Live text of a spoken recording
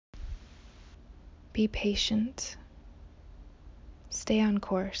Be patient. Stay on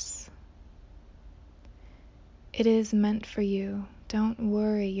course. It is meant for you. Don't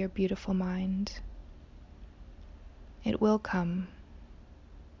worry your beautiful mind. It will come.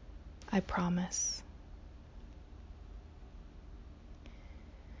 I promise.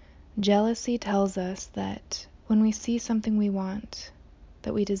 Jealousy tells us that when we see something we want,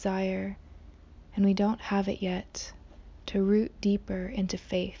 that we desire, and we don't have it yet, to root deeper into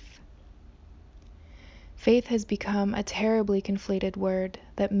faith. Faith has become a terribly conflated word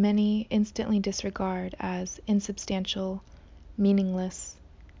that many instantly disregard as insubstantial, meaningless,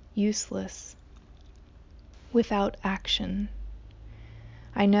 useless, without action.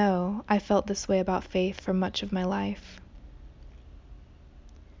 I know I felt this way about faith for much of my life.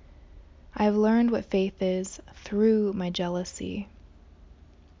 I have learned what faith is through my jealousy.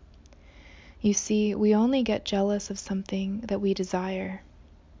 You see, we only get jealous of something that we desire,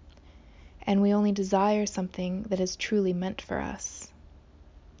 and we only desire something that is truly meant for us.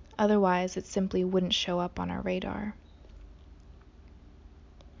 Otherwise, it simply wouldn't show up on our radar.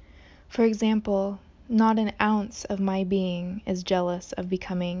 For example, not an ounce of my being is jealous of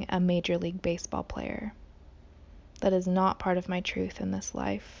becoming a Major League Baseball player. That is not part of my truth in this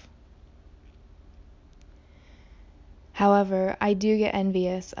life. However, I do get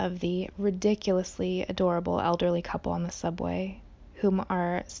envious of the ridiculously adorable elderly couple on the subway, whom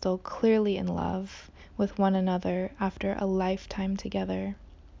are still clearly in love with one another after a lifetime together.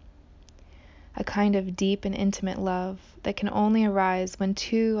 A kind of deep and intimate love that can only arise when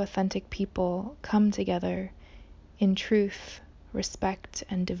two authentic people come together in truth, respect,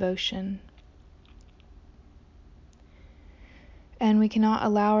 and devotion. And we cannot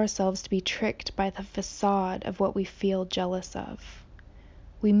allow ourselves to be tricked by the facade of what we feel jealous of.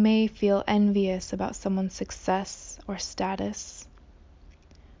 We may feel envious about someone's success or status,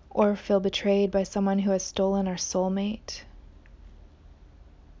 or feel betrayed by someone who has stolen our soulmate.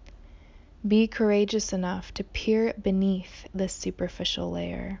 Be courageous enough to peer beneath this superficial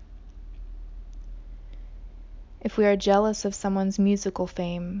layer. If we are jealous of someone's musical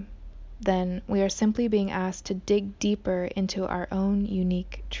fame, then we are simply being asked to dig deeper into our own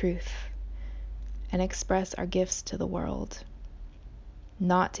unique truth and express our gifts to the world.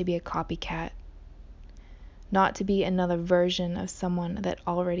 Not to be a copycat, not to be another version of someone that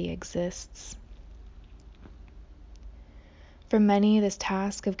already exists. For many, this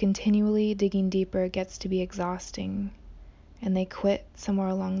task of continually digging deeper gets to be exhausting, and they quit somewhere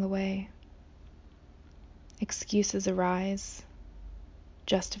along the way. Excuses arise,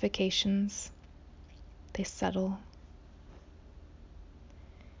 justifications, they settle.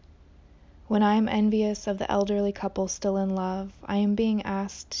 When I am envious of the elderly couple still in love, I am being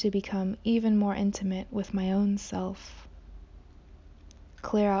asked to become even more intimate with my own self,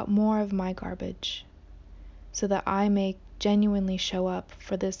 clear out more of my garbage, so that I may genuinely show up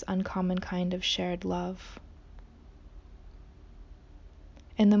for this uncommon kind of shared love.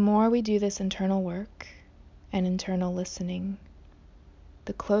 And the more we do this internal work and internal listening,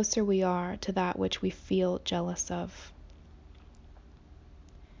 the closer we are to that which we feel jealous of.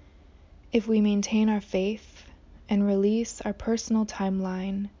 If we maintain our faith and release our personal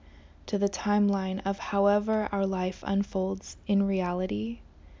timeline to the timeline of however our life unfolds in reality,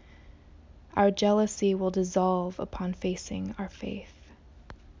 our jealousy will dissolve upon facing our faith.